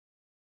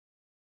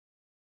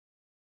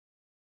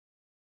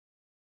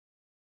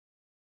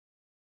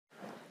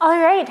All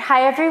right,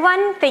 hi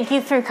everyone. Thank you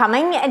for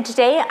coming. And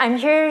today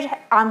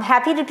I'm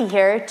happy to be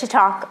here to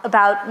talk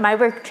about my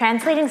work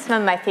translating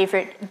some of my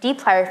favorite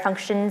dplyr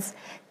functions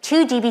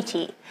to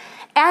dbt,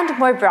 and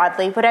more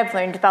broadly, what I've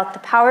learned about the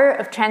power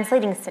of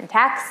translating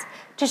syntax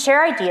to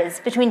share ideas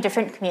between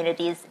different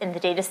communities in the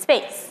data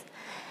space.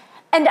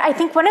 And I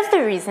think one of the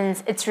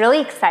reasons it's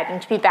really exciting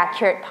to be back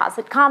here at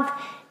Posit Conf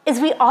is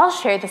we all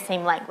share the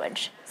same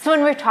language. So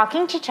when we're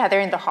talking to each other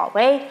in the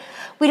hallway,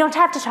 we don't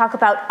have to talk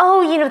about,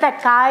 oh, you know,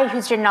 that guy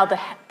who's written all the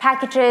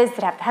packages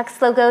that have the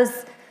hex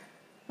logos.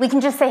 We can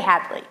just say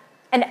Hadley,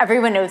 and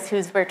everyone knows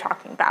who we're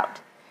talking about.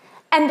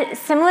 And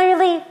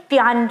similarly,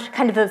 beyond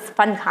kind of those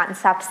fun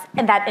concepts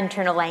and that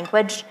internal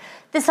language,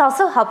 this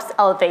also helps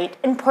elevate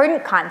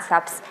important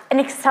concepts and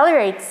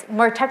accelerates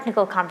more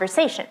technical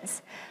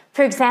conversations.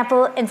 For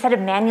example, instead of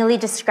manually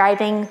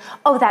describing,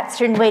 oh, that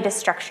certain way to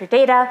structure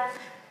data,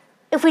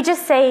 if we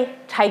just say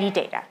tidy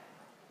data,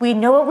 we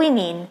know what we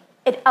mean,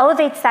 it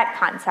elevates that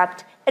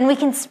concept, and we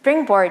can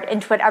springboard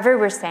into whatever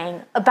we're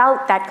saying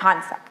about that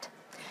concept.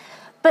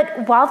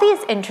 But while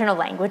these internal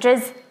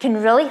languages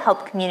can really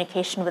help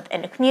communication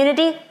within a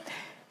community,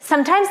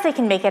 sometimes they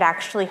can make it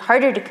actually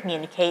harder to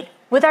communicate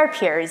with our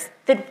peers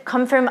that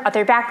come from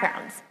other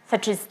backgrounds,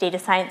 such as data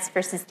science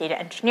versus data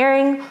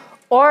engineering,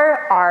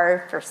 or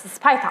R versus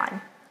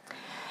Python.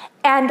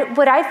 And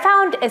what I've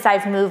found as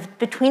I've moved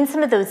between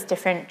some of those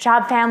different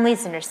job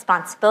families and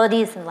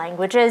responsibilities and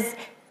languages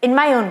in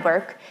my own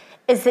work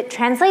is that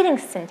translating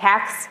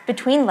syntax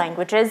between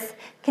languages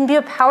can be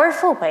a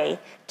powerful way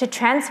to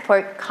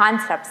transport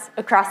concepts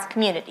across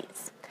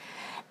communities.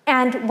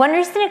 And one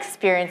recent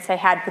experience I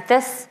had with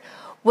this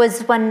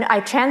was when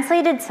I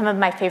translated some of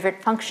my favorite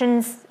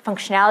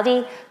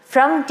functionality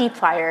from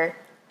dplyr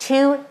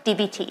to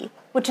dbt,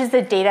 which is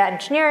a data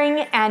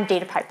engineering and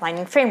data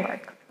pipelining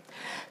framework.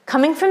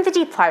 Coming from the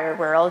dplyr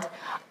world,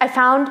 I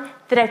found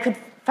that I could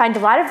find a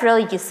lot of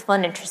really useful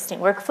and interesting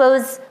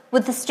workflows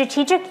with the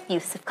strategic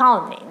use of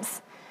column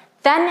names.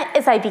 Then,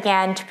 as I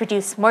began to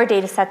produce more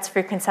data sets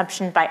for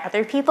consumption by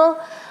other people,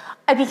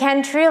 I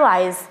began to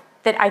realize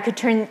that I could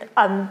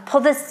pull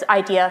this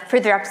idea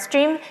further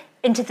upstream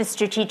into the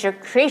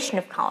strategic creation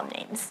of column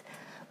names.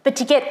 But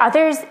to get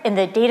others in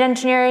the data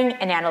engineering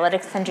and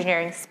analytics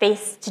engineering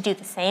space to do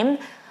the same,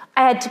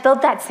 I had to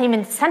build that same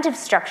incentive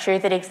structure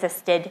that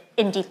existed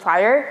in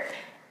dplyr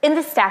in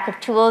the stack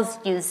of tools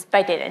used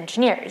by data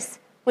engineers,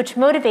 which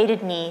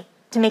motivated me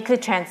to make the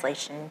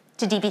translation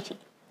to dbt.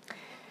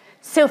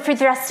 So for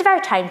the rest of our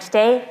time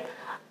today,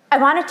 I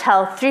want to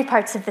tell three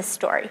parts of this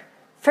story.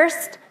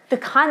 First,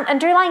 the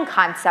underlying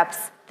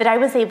concepts that I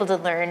was able to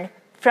learn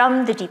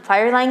from the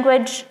dplyr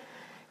language.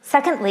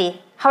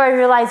 Secondly, how I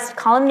realized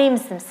column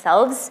names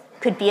themselves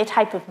could be a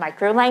type of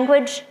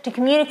micro-language to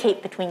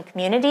communicate between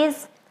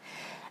communities.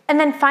 And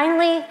then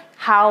finally,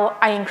 how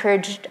I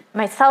encouraged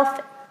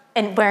myself,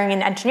 and wearing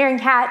an engineering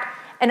hat,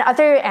 and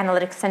other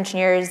analytics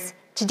engineers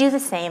to do the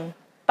same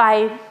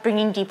by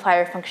bringing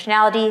dplyr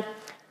functionality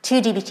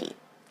to dbt.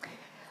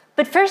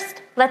 But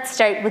first, let's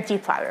start with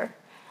dplyr.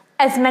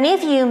 As many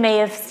of you may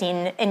have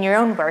seen in your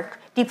own work,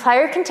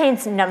 dplyr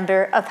contains a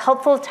number of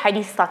helpful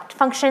tidy select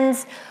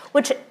functions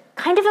which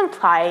kind of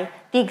imply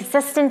the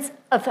existence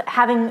of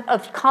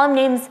column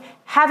names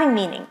having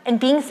meaning and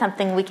being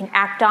something we can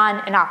act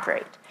on and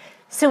operate.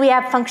 So we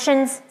have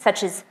functions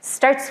such as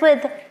starts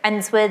with,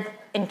 ends with,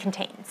 and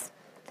contains.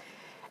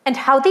 And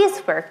how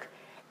these work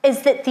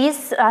is that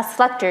these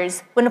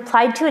selectors, when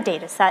applied to a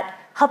data set,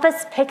 help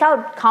us pick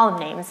out column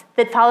names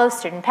that follow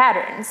certain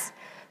patterns.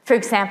 For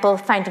example,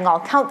 finding all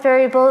count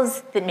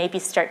variables that maybe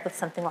start with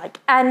something like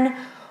n,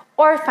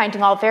 or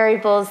finding all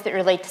variables that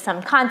relate to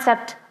some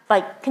concept,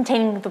 like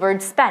containing the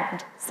word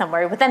spend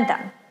somewhere within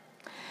them.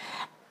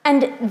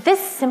 And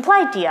this simple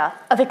idea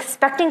of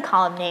expecting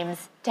column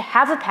names to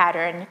have a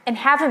pattern and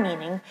have a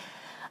meaning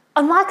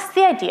unlocks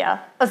the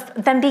idea of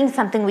them being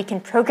something we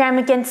can program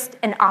against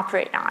and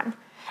operate on.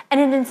 And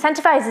it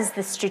incentivizes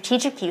the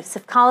strategic use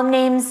of column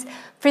names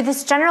for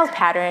this general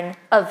pattern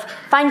of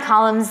find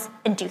columns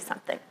and do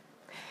something.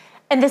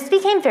 And this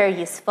became very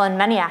useful in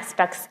many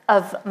aspects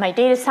of my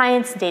data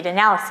science and data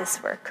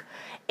analysis work,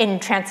 in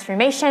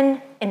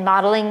transformation, in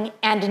modeling,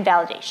 and in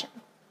validation.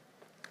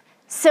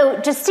 So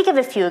just to give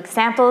a few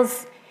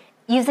examples,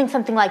 using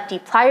something like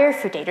dplyr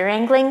for data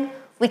wrangling,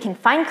 we can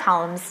find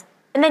columns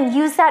and then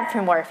use that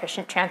for more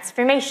efficient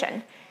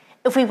transformation.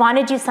 If we want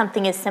to do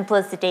something as simple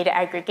as the data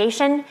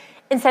aggregation,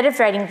 instead of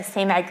writing the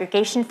same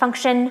aggregation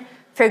function,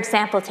 for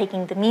example,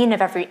 taking the mean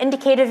of every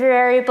indicator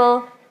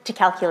variable to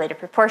calculate a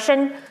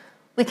proportion,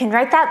 we can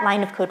write that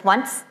line of code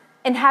once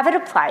and have it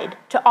applied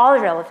to all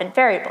relevant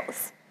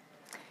variables.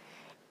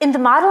 In the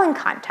modeling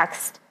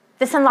context,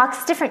 this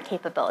unlocks different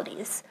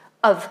capabilities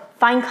of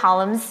find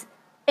columns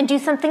and do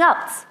something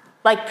else,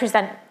 like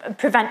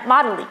prevent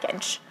model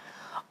leakage.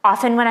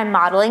 Often when I'm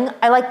modeling,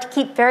 I like to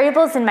keep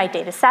variables in my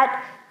data set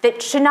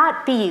that should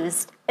not be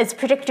used as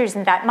predictors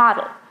in that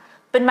model,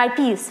 but might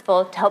be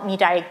useful to help me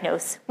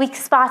diagnose weak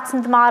spots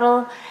in the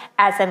model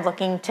as I'm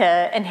looking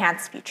to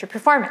enhance future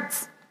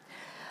performance.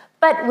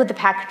 But with a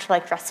package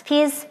like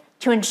recipes,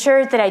 To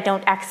ensure that I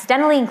don't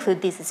accidentally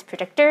include these as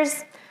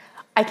predictors,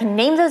 I can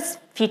name those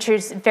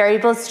features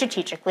variables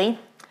strategically,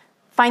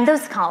 find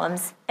those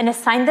columns, and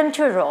assign them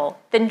to a role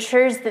that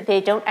ensures that they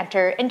don't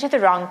enter into the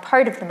wrong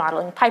part of the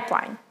modeling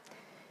pipeline.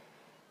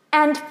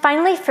 And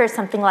finally, for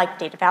something like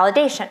data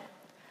validation,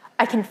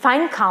 I can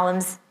find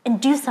columns and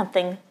do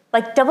something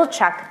like double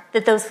check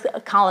that those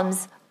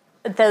columns,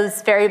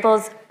 those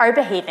variables are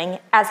behaving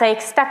as I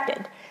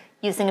expected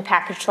using a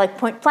package like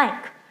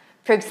pointblank.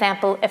 For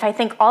example, if I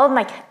think all of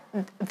my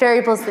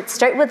variables that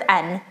start with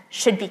n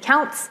should be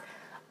counts,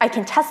 I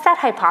can test that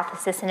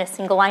hypothesis in a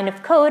single line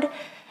of code,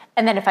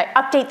 and then if I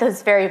update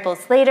those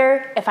variables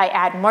later, if I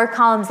add more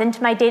columns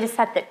into my data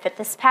set that fit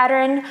this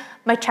pattern,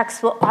 my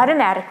checks will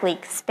automatically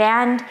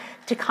expand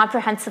to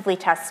comprehensively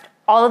test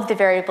all of the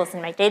variables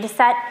in my data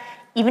set,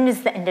 even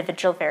as the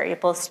individual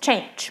variables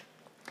change.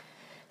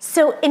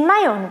 So in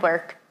my own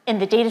work, in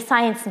the data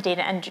science and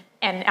data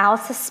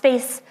analysis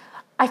space,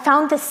 I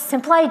found this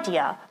simple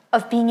idea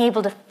of being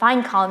able to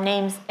find column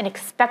names and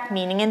expect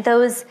meaning in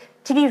those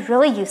to be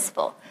really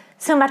useful.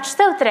 So much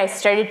so that I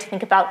started to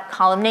think about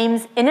column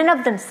names in and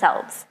of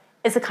themselves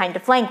as a kind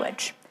of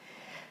language.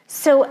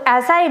 So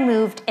as I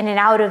moved in and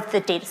out of the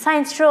data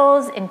science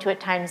roles into at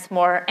times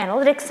more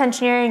analytics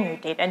engineering or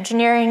data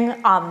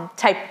engineering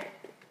type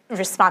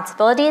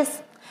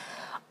responsibilities,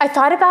 I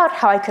thought about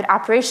how I could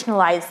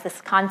operationalize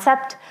this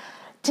concept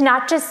to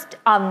not just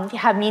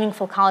have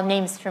meaningful column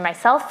names for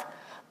myself,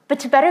 but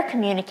to better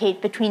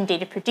communicate between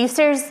data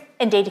producers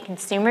and data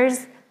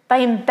consumers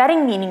by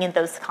embedding meaning in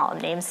those column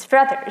names for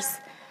others.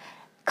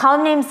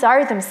 Column names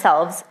are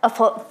themselves a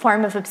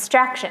form of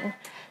abstraction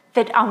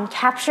that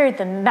capture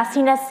the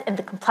messiness and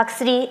the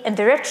complexity and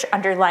the rich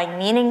underlying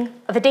meaning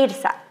of a data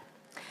set.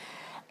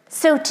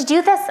 So to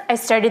do this, I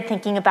started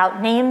thinking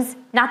about names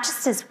not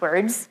just as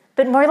words,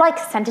 but more like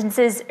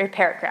sentences or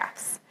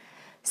paragraphs.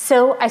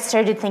 So I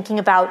started thinking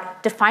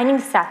about defining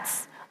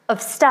sets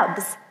of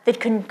stubs that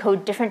could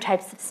encode different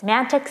types of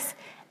semantics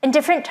and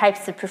different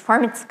types of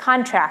performance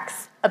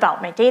contracts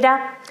about my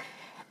data.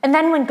 And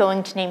then when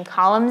going to name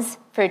columns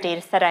for a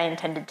data set I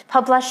intended to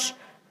publish,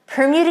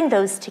 permuting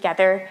those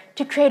together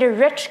to create a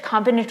rich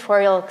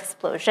combinatorial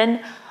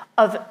explosion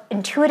of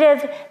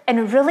intuitive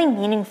and really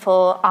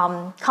meaningful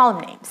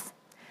column names.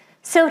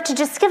 So to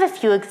just give a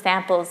few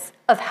examples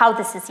of how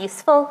this is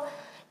useful,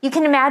 you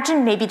can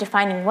imagine maybe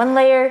defining one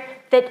layer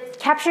that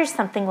captures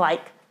something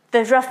like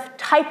the rough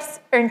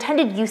types or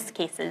intended use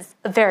cases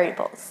of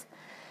variables.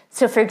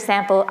 So for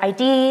example,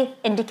 ID,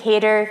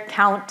 indicator,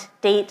 count,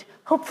 date,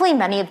 hopefully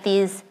many of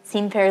these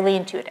seem fairly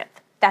intuitive.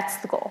 That's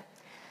the goal.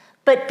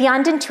 But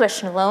beyond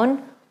intuition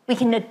alone, we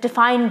can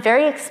define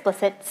very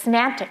explicit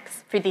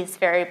semantics for these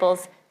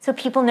variables so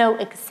people know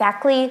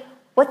exactly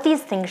what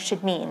these things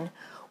should mean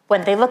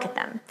when they look at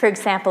them. For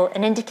example,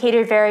 an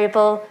indicator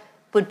variable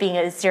would be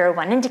a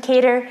 0-1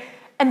 indicator,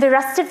 and the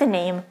rest of the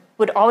name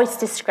would always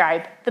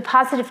describe the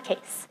positive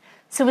case.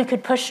 So we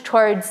could push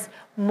towards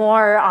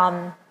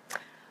more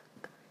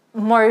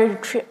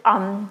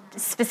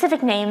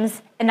specific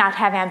names and not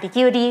have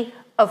ambiguity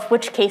of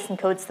which case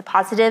encodes the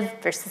positive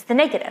versus the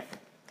negative.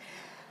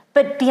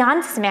 But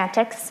beyond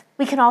semantics,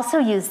 we can also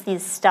use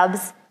these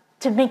stubs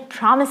to make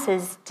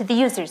promises to the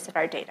users of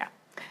our data.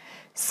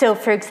 So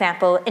for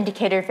example,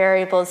 indicator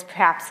variables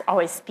perhaps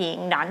always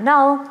being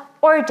non-null,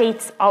 or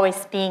dates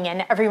always being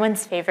in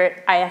everyone's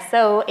favorite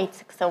ISO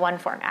 8601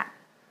 format.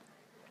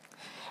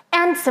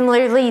 And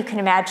similarly, you can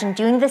imagine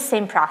doing the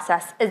same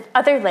process as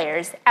other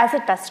layers as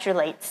it best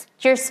relates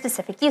to your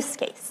specific use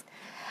case,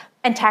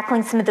 and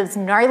tackling some of those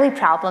gnarly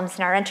problems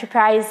in our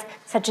enterprise,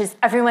 such as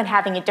everyone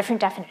having a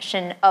different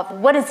definition of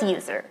what is a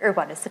user or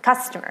what is a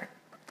customer.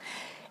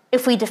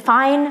 If we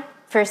define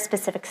for a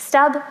specific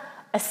stub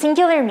a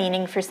singular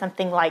meaning for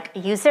something like a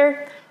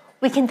user,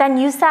 we can then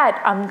use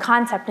that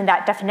concept and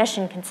that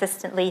definition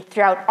consistently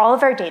throughout all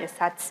of our data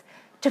sets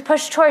to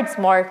push towards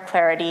more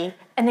clarity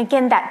and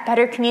again, that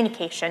better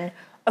communication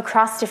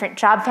across different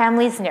job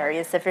families and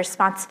areas of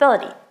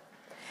responsibility.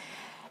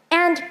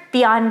 And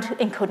beyond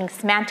encoding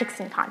semantics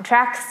and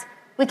contracts,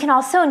 we can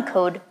also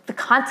encode the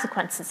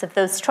consequences of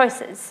those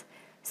choices.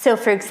 So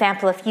for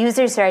example, if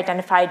users are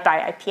identified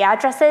by IP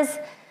addresses,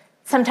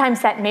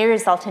 sometimes that may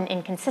result in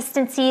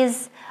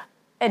inconsistencies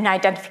in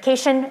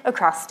identification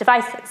across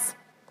devices.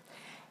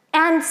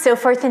 And so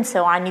forth and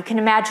so on. You can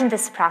imagine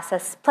this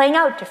process playing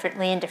out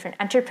differently in different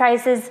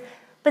enterprises,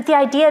 but the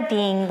idea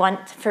being,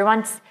 for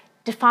once,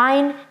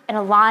 define and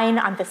align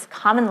on this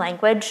common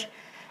language,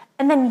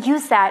 and then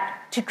use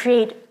that to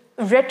create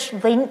rich,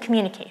 latent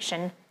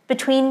communication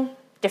between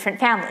different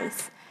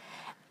families.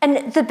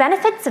 And the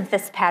benefits of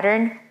this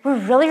pattern were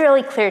really,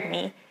 really clear to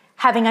me,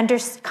 having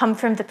come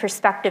from the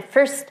perspective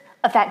first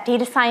of that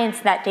data science,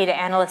 that data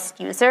analyst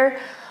user,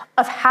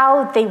 of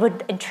how they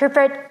would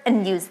interpret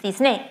and use these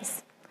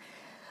names.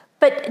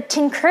 But to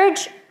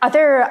encourage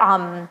others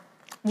on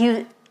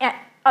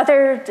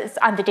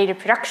the data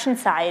production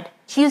side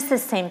to use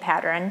this same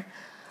pattern,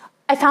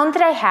 I found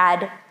that I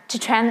had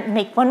to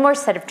make one more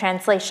set of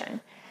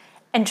translation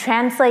and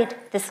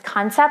translate this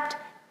concept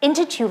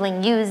into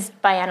tooling used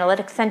by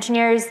analytics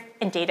engineers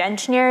and data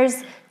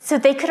engineers so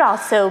they could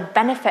also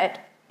benefit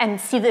and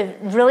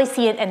really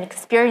see it and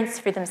experience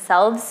for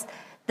themselves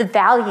the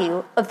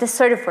value of this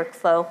sort of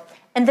workflow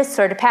and this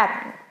sort of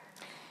pattern.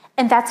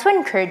 And that's what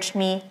encouraged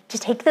me to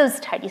take those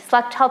tidy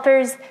select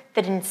helpers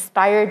that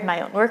inspired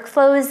my own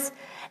workflows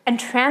and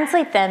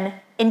translate them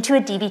into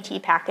a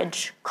dbt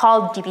package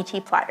called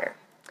dbtplyr.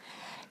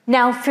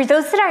 Now, for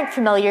those that aren't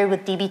familiar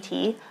with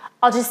dbt,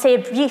 I'll just say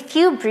a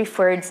few brief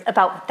words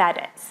about what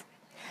that is.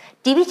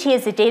 dbt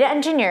is a data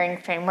engineering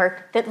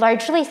framework that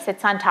largely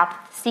sits on top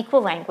of the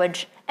SQL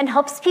language and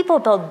helps people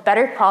build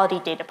better quality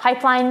data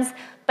pipelines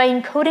by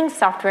encoding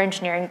software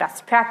engineering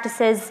best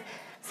practices,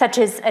 such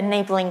as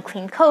enabling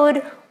clean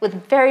code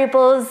with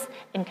variables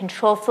and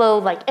control flow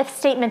like if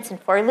statements and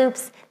for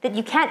loops that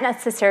you can't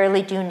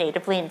necessarily do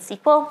natively in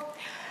SQL,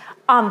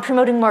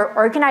 promoting more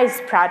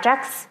organized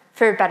projects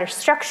for better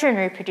structure and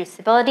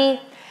reproducibility,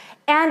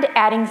 and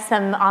adding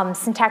some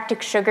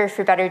syntactic sugar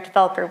for better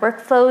developer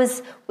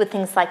workflows with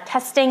things like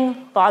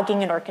testing,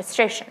 logging, and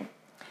orchestration.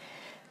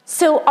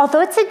 So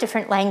although it's a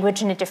different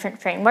language and a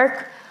different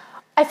framework,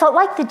 I felt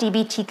like the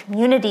dbt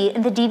community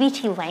and the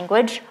dbt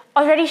language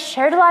already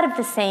shared a lot of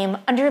the same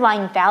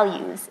underlying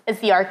values as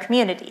the R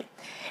community,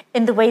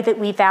 in the way that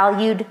we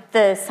valued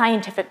the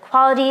scientific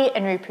quality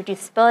and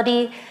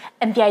reproducibility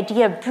and the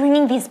idea of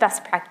bringing these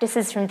best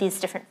practices from these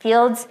different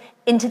fields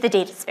into the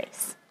data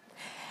space.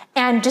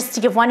 And just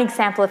to give one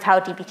example of how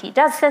dbt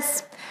does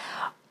this,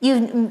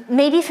 you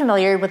may be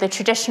familiar with a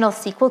traditional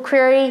SQL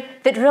query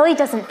that really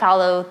doesn't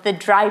follow the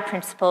dry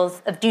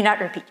principles of do not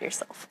repeat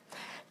yourself.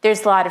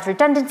 There's a lot of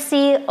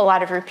redundancy, a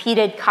lot of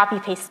repeated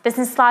copy-paste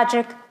business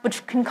logic,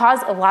 which can cause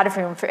a lot of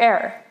room for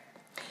error.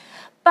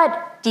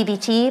 But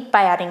dbt,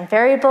 by adding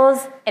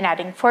variables and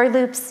adding for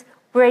loops,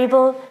 we're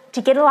able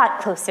to get a lot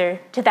closer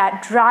to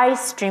that dry,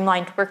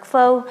 streamlined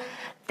workflow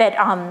that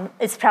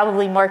is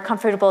probably more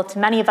comfortable to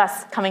many of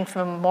us coming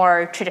from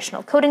more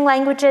traditional coding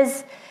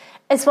languages,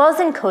 as well as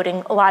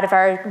encoding a lot of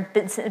our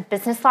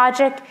business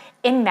logic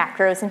in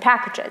macros and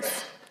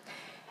packages.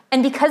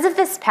 And because of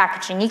this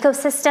packaging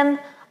ecosystem,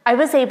 I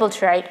was able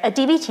to write a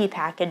dbt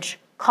package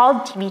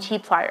called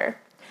dbtplyr,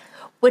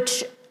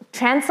 which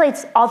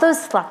translates all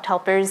those select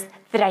helpers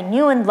that I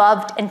knew and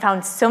loved and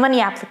found so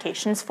many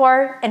applications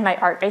for in my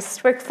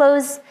R-based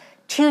workflows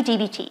to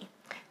dbt.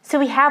 So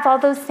we have all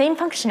those same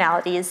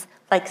functionalities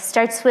like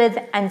starts with,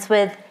 ends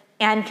with,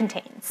 and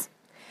contains.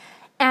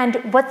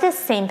 And what this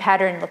same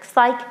pattern looks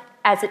like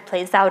as it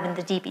plays out in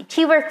the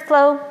dbt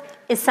workflow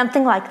is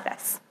something like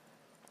this.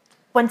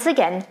 Once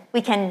again,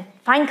 we can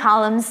find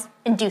columns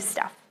and do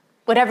stuff,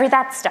 whatever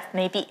that stuff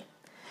may be.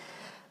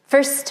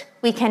 First,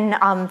 we can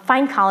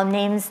find column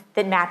names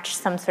that match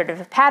some sort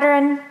of a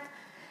pattern.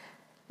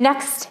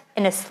 Next,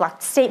 in a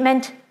select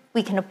statement,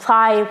 we can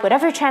apply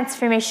whatever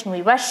transformation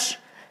we wish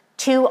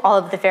to all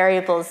of the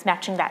variables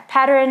matching that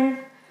pattern.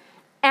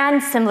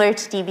 And similar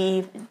to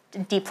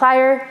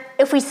dplyr,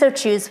 if we so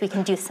choose, we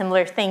can do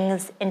similar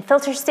things in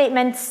filter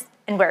statements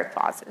and where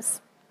clauses.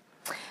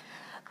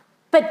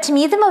 But to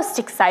me, the most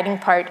exciting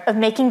part of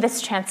making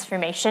this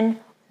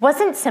transformation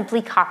wasn't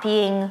simply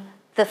copying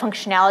the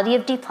functionality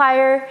of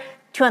dplyr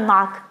to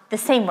unlock the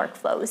same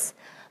workflows,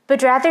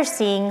 but rather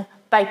seeing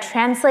by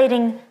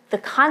translating the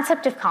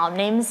concept of column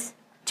names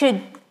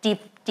to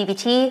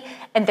dbt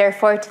and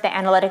therefore to the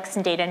analytics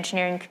and data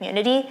engineering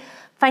community,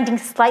 finding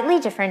slightly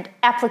different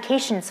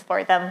applications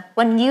for them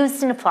when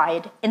used and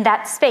applied in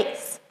that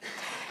space.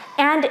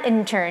 And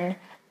in turn,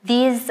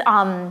 these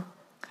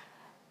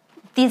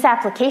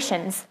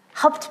applications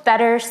helped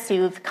better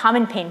soothe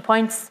common pain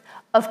points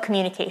of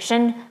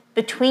communication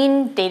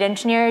between data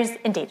engineers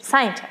and data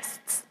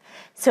scientists.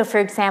 So for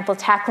example,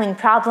 tackling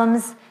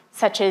problems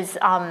such as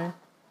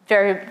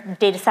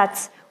data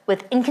sets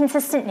with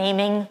inconsistent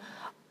naming,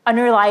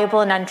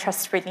 unreliable and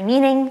untrustworthy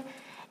meaning,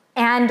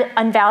 and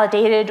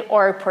unvalidated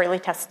or poorly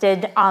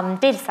tested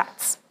data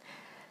sets.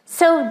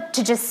 So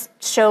to just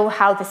show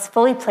how this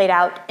fully played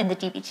out in the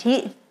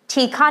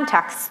dbt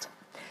context,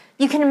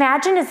 you can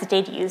imagine as a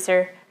data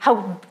user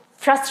how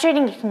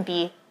frustrating it can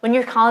be when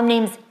your column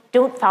names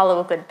don't follow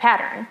a good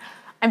pattern.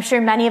 I'm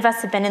sure many of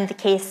us have been in the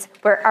case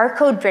where our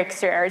code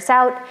breaks or errors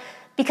out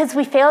because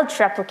we failed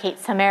to replicate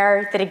some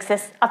error that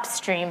exists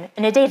upstream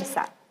in a data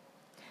set.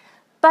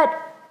 But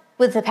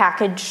with the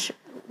package,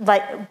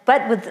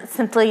 but with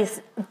simply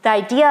the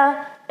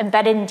idea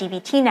embedded in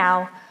dbt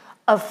now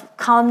of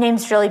column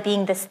names really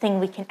being this thing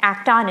we can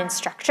act on in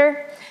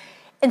structure,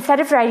 instead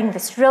of writing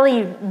this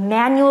really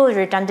manual,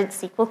 redundant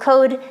SQL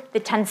code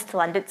that tends to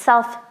lend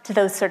itself to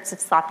those sorts of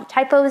sloppy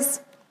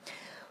typos,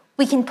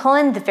 we can pull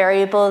in the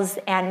variables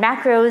and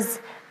macros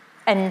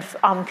and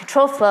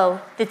control flow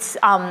that's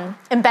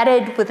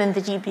embedded within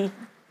the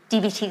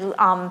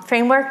dbt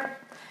framework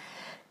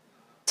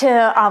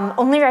to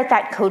only write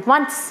that code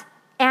once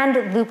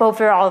and loop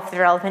over all of the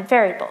relevant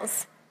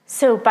variables.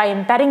 So by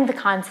embedding the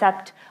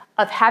concept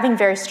of having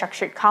very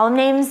structured column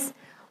names,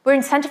 we're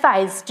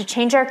incentivized to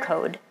change our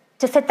code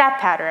to fit that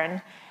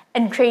pattern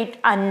and create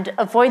and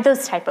avoid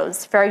those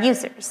typos for our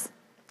users.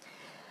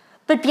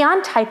 But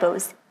beyond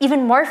typos,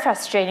 even more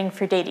frustrating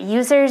for data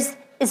users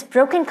is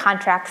broken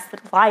contracts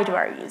that lie to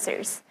our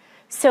users.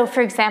 So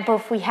for example,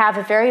 if we have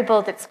a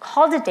variable that's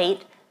called a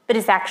date, but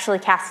is actually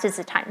cast as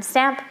a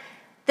timestamp,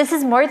 this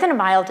is more than a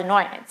mild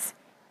annoyance.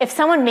 If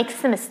someone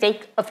makes the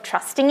mistake of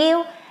trusting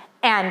you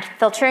and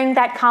filtering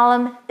that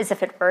column as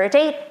if it were a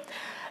date,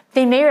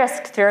 they may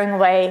risk throwing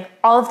away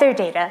all of their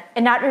data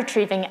and not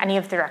retrieving any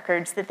of the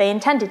records that they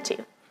intended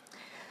to.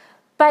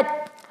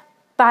 But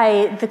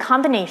by the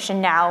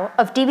combination now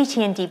of dbt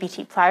and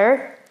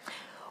dbtplyr,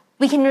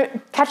 we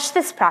can catch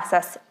this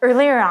process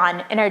earlier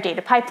on in our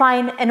data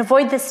pipeline and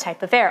avoid this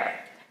type of error.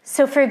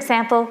 So for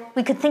example,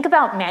 we could think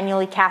about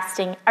manually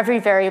casting every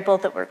variable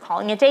that we're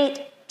calling a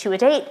date to a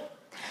date.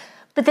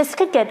 But this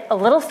could get a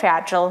little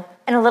fragile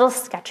and a little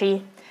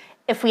sketchy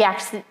if we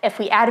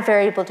add a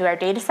variable to our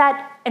data set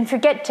and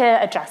forget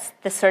to adjust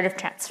this sort of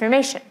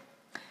transformation.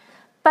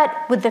 But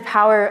with the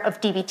power of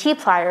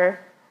dbtplyr,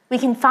 we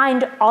can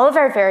find all of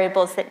our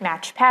variables that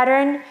match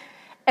pattern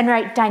and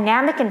write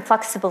dynamic and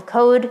flexible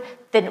code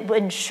that will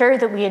ensure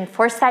that we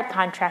enforce that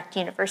contract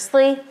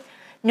universally,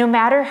 no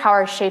matter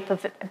how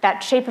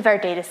that shape of our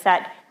data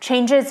set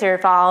changes or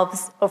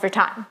evolves over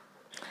time.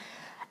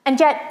 And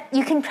yet,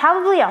 you can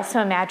probably also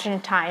imagine a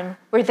time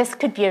where this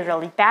could be a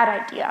really bad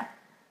idea.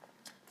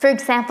 For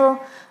example,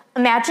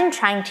 imagine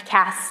trying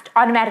to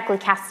automatically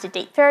cast a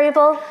date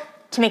variable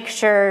to make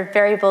sure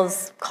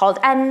variables called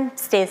n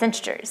stay as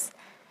integers.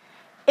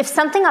 If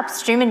something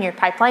upstream in your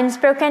pipeline is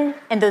broken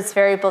and those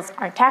variables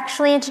aren't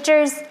actually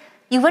integers,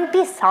 you wouldn't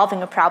be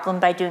solving a problem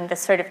by doing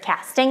this sort of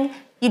casting.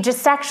 You'd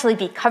just actually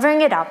be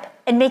covering it up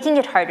and making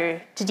it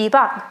harder to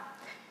debug.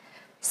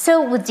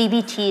 So with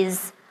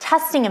dbt's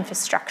testing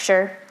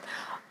infrastructure,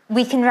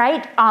 we can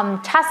write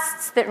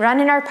tests that run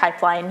in our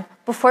pipeline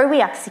before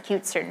we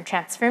execute certain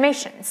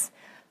transformations.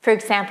 For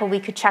example, we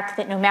could check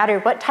that no matter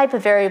what type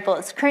of variable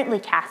is currently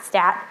cast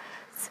at,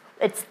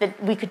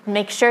 we could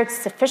make sure it's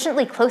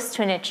sufficiently close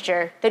to an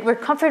integer that we're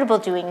comfortable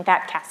doing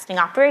that casting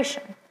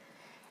operation.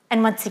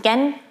 And once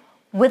again,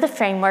 with a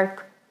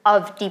framework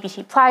of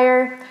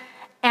dbtplyr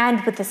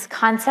and with this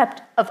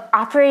concept of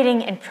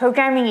operating and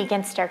programming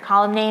against our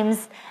column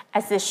names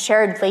as this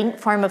shared latent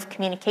form of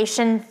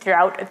communication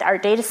throughout our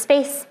data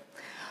space,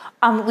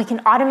 we can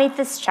automate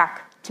this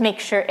check to make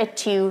sure it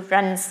too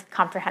runs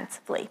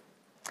comprehensively.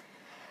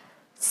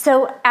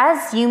 So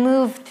as you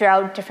move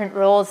throughout different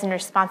roles and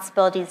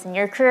responsibilities in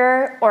your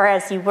career, or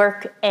as you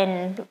work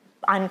in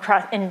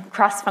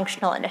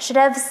cross-functional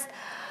initiatives,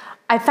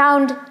 I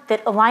found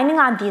that aligning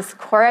on these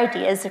core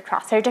ideas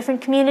across our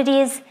different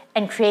communities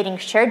and creating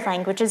shared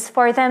languages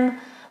for them,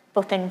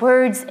 both in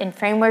words, in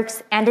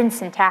frameworks, and in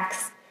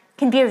syntax,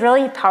 can be a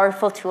really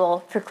powerful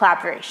tool for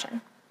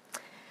collaboration.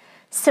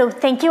 So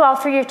thank you all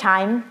for your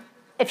time.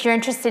 If you're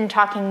interested in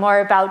talking more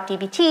about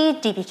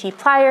dbt,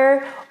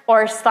 dbtplyr,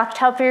 or select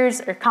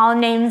helpers or column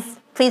names,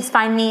 please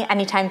find me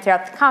anytime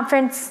throughout the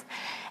conference.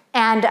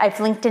 And I've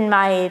linked in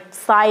my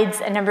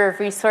slides a number of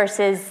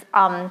resources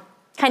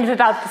kind of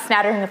about the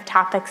smattering of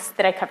topics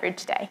that I covered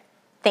today.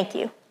 Thank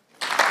you.